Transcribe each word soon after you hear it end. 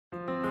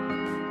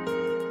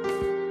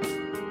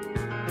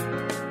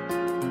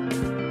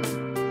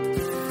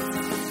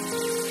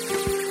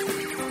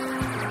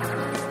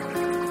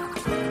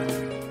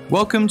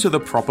Welcome to the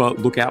Proper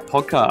Lookout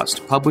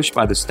podcast, published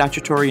by the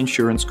Statutory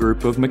Insurance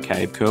Group of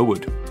McCabe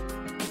Curwood.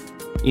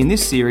 In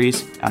this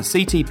series, our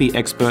CTP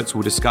experts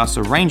will discuss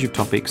a range of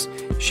topics,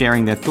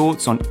 sharing their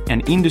thoughts on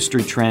an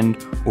industry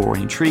trend or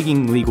an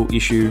intriguing legal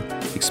issue,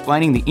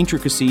 explaining the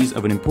intricacies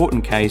of an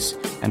important case,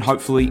 and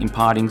hopefully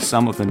imparting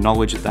some of the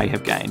knowledge that they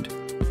have gained.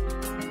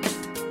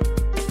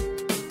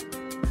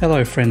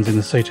 Hello friends in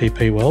the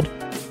CTP world,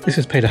 this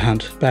is Peter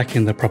Hunt, back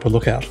in the Proper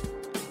Lookout.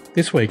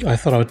 This week I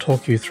thought I would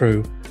talk you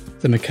through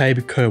the McCabe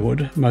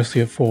Curwood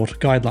Mostly at Fault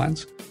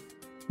guidelines.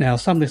 Now,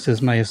 some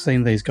listeners may have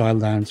seen these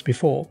guidelines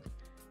before.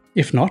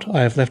 If not,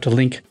 I have left a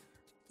link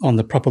on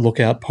the Proper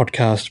Lookout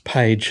podcast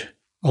page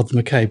of the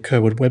McCabe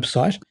Curwood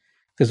website.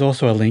 There's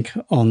also a link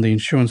on the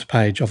insurance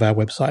page of our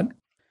website.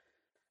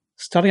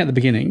 Starting at the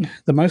beginning,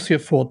 the Mostly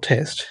at Fault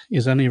test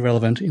is only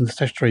relevant in the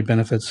statutory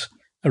benefits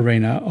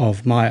arena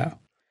of MIA.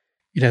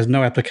 It has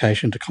no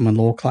application to common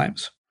law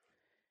claims.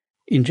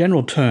 In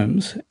general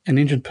terms, an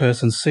injured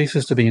person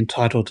ceases to be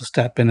entitled to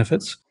stat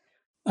benefits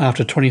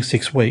after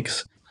 26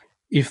 weeks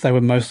if they were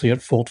mostly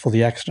at fault for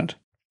the accident.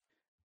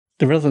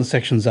 The relevant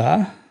sections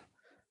are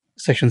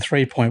Section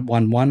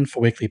 3.11 for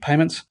weekly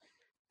payments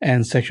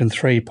and Section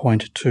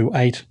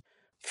 3.28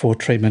 for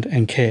treatment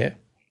and care.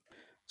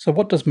 So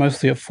what does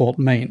mostly at fault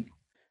mean?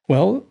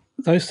 Well,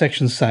 those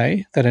sections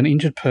say that an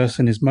injured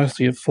person is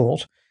mostly at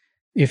fault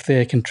if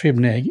their contrib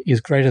neg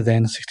is greater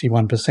than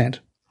 61%.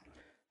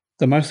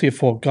 The Mostly at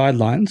Fault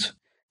guidelines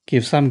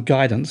give some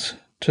guidance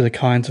to the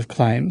kinds of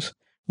claims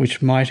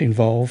which might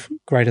involve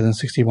greater than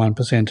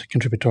 61%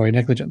 contributory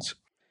negligence.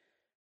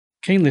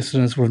 Keen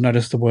listeners will have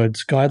noticed the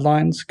words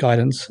guidelines,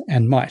 guidance,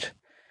 and might.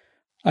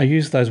 I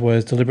use those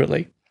words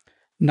deliberately.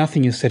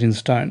 Nothing is set in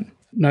stone.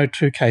 No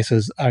two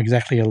cases are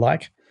exactly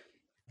alike.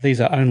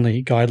 These are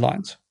only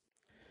guidelines.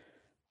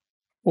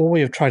 All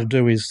we have tried to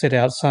do is set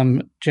out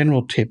some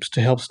general tips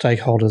to help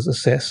stakeholders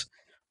assess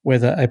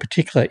whether a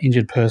particular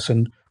injured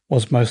person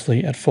was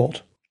mostly at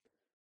fault.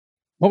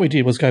 What we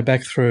did was go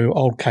back through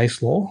old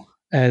case law,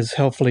 as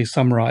helpfully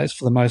summarised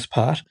for the most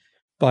part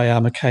by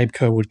our McCabe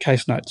Curwood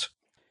case notes,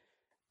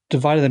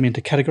 divided them into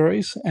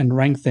categories and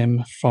ranked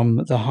them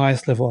from the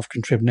highest level of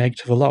contrib neg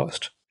to the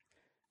lowest.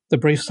 The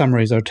brief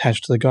summaries are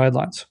attached to the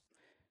guidelines.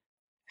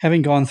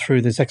 Having gone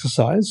through this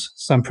exercise,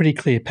 some pretty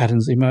clear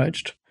patterns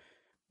emerged,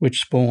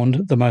 which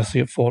spawned the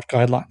Mostly at Fault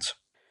guidelines.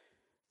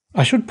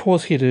 I should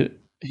pause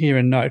here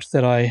and note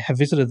that I have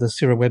visited the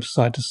CIRA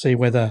website to see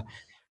whether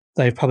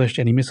they've published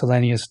any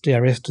miscellaneous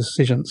DRS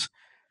decisions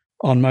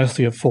on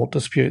Mostly at Fault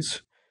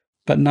disputes,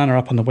 but none are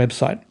up on the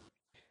website.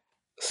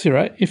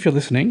 CIRA, if you're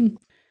listening,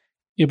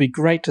 it'd be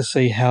great to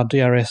see how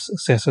DRS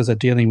assessors are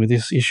dealing with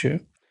this issue.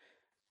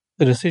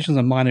 The decisions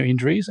on minor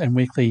injuries and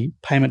weekly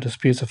payment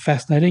disputes are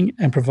fascinating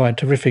and provide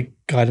terrific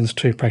guidance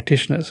to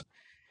practitioners.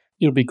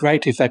 It would be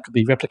great if that could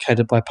be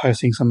replicated by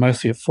posting some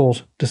Mostly at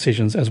Fault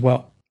decisions as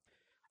well.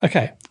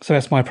 Okay, so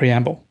that's my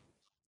preamble.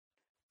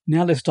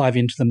 Now let's dive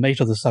into the meat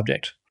of the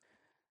subject.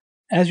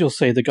 As you'll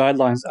see, the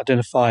guidelines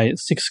identify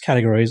 6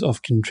 categories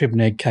of contrib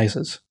neg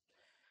cases.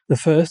 The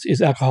first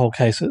is alcohol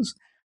cases,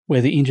 where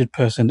the injured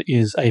person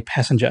is a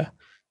passenger,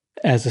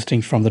 as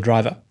distinct from the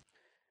driver.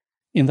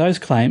 In those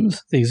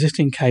claims, the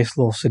existing case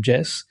law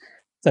suggests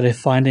that a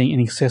finding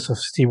in excess of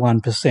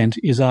 61%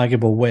 is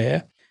arguable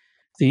where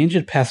the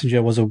injured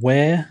passenger was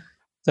aware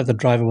that the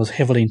driver was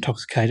heavily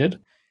intoxicated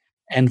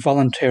and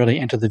voluntarily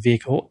entered the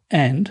vehicle,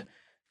 and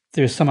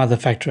there is some other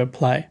factor at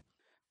play,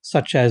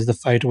 such as the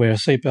failure to wear a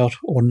seatbelt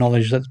or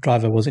knowledge that the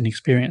driver was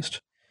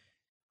inexperienced.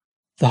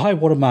 The high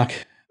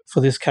watermark for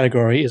this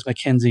category is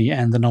McKenzie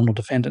and the nominal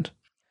defendant.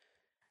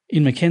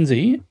 In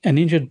McKenzie, an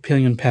injured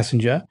pillion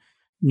passenger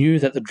knew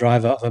that the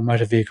driver of a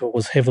motor vehicle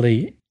was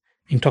heavily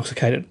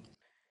intoxicated.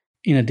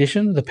 In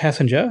addition, the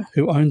passenger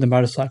who owned the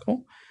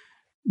motorcycle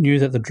knew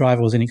that the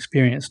driver was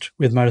inexperienced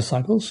with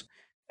motorcycles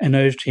and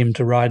urged him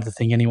to ride the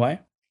thing anyway.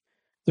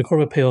 The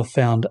Court of Appeal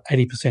found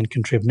 80%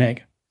 contrib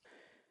neg.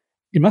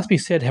 It must be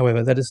said,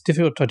 however, that it's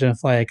difficult to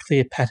identify a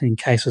clear pattern in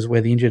cases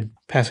where the injured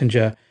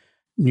passenger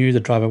knew the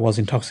driver was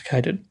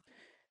intoxicated.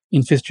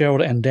 In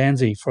Fitzgerald and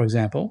Danzy, for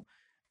example,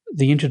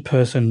 the injured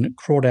person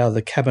crawled out of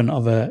the cabin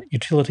of a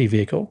utility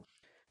vehicle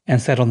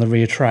and sat on the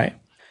rear tray.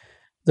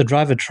 The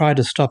driver tried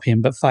to stop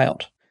him but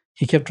failed.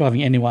 He kept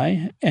driving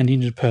anyway, and the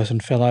injured person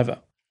fell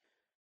over.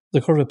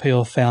 The Court of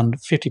Appeal found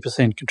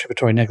 50%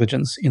 contributory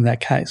negligence in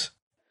that case.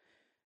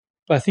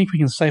 But I think we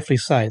can safely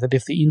say that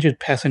if the injured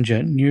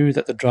passenger knew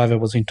that the driver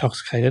was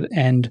intoxicated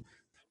and,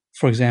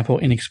 for example,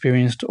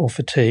 inexperienced or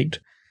fatigued,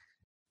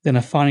 then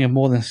a finding of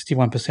more than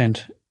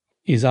 61%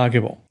 is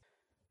arguable.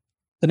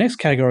 The next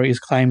category is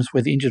claims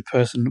where the injured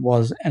person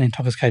was an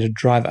intoxicated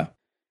driver.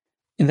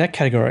 In that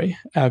category,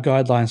 our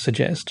guidelines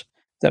suggest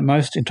that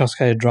most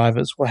intoxicated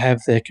drivers will have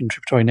their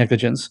contributory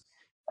negligence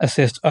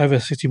assessed over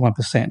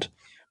 61%,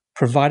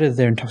 provided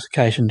their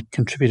intoxication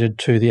contributed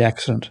to the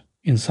accident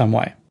in some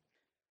way.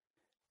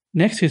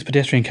 Next is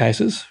pedestrian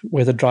cases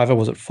where the driver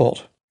was at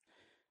fault.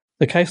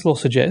 The case law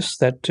suggests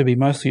that to be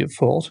mostly at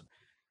fault,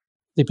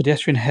 the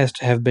pedestrian has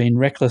to have been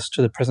reckless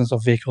to the presence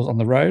of vehicles on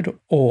the road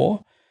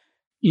or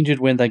injured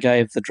when they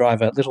gave the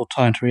driver little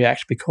time to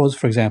react because,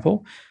 for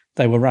example,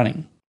 they were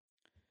running.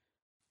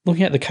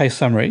 Looking at the case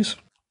summaries,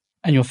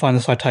 and you'll find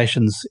the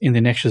citations in the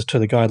annexures to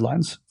the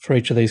guidelines for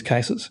each of these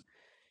cases.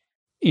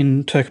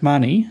 In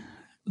Turkmani,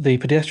 the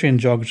pedestrian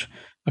jogged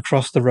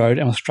across the road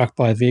and was struck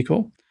by a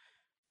vehicle.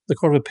 The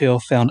Court of Appeal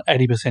found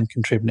 80%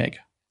 contrib neg.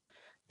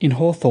 In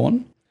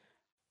Hawthorn,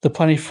 the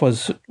plaintiff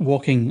was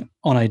walking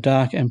on a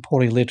dark and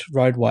poorly lit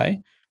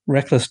roadway,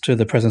 reckless to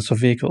the presence of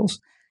vehicles,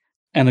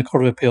 and the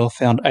Court of Appeal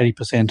found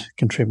 80%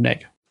 contrib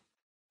neg.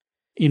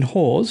 In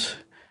Hawes,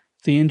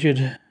 the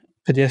injured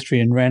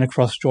pedestrian ran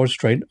across George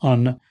Street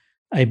on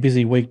a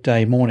busy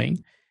weekday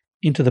morning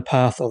into the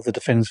path of the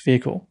defendant's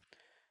vehicle.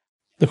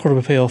 The Court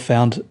of Appeal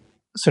found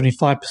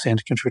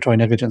 75% contributory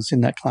negligence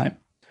in that claim.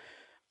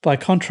 By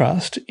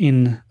contrast,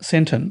 in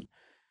Senton,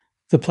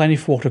 the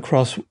plaintiff walked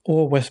across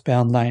all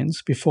westbound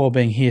lanes before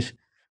being hit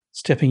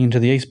stepping into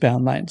the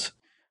eastbound lanes.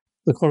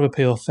 The Court of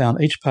Appeal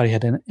found each party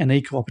had an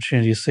equal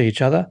opportunity to see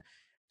each other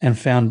and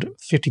found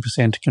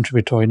 50%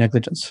 contributory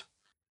negligence.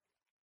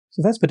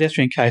 So that's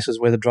pedestrian cases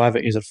where the driver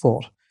is at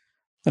fault.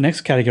 The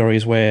next category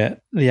is where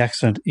the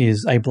accident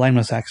is a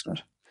blameless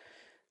accident.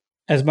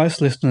 As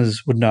most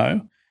listeners would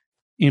know,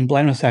 in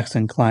blameless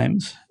accident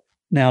claims,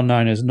 now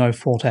known as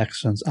no-fault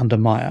accidents under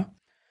Meyer,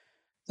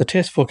 the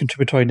test for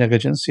contributory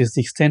negligence is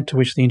the extent to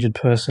which the injured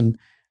person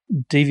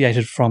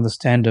deviated from the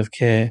standard of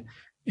care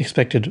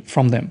expected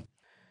from them.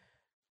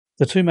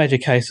 The two major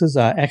cases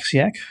are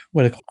Axiak,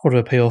 where the Court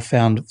of Appeal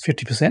found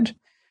 50%,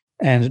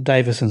 and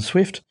Davis and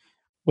Swift,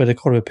 where the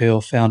Court of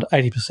Appeal found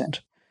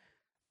 80%.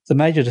 The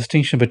major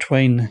distinction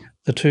between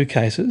the two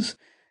cases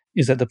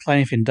is that the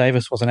plaintiff in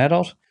Davis was an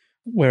adult,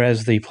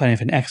 whereas the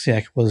plaintiff in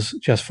Axiak was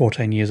just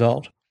 14 years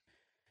old.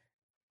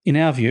 In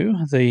our view,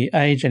 the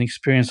age and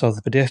experience of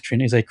the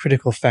pedestrian is a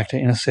critical factor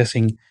in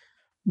assessing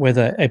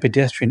whether a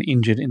pedestrian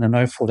injured in a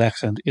no-fault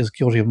accident is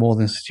guilty of more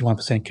than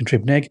 61%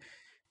 contrib neg,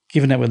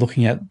 given that we're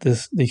looking at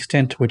the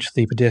extent to which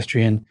the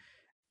pedestrian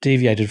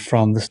deviated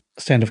from the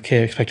standard of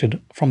care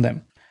expected from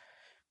them.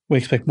 We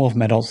expect more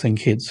from adults than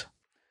kids.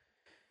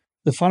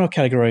 The final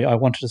category I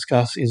want to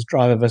discuss is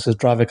driver versus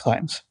driver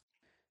claims.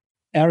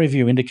 Our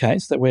review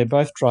indicates that where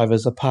both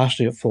drivers are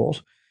partially at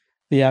fault,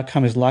 the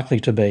outcome is likely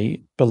to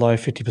be below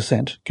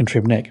 50%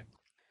 contrib neg.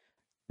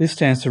 This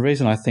stands to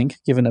reason, I think,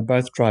 given that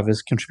both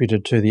drivers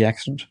contributed to the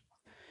accident.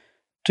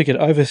 To get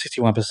over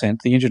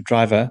 61%, the injured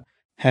driver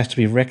has to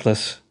be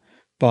reckless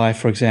by,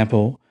 for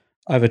example,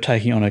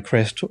 overtaking on a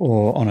crest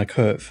or on a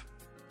curve.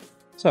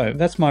 So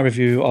that's my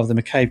review of the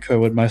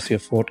McCabe-Curwood mostly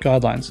at fault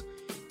guidelines.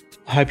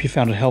 I hope you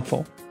found it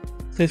helpful.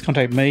 Please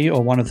contact me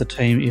or one of the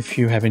team if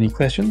you have any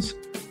questions,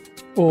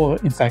 or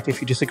in fact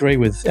if you disagree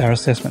with our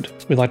assessment.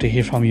 We'd like to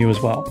hear from you as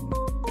well.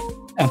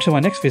 Until my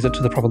next visit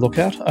to the Proper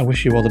Lookout, I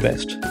wish you all the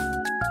best.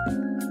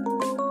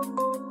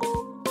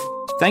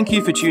 Thank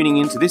you for tuning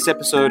in to this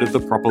episode of the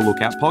Proper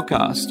Lookout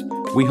podcast.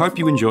 We hope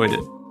you enjoyed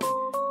it.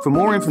 For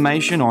more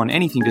information on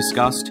anything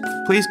discussed,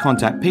 please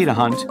contact Peter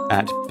Hunt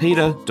at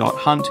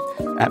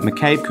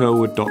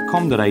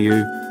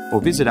peter.hunt@mccabecurwood.com.au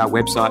or visit our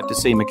website to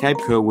see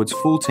McCabe-Curwood's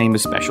full team of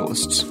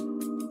specialists.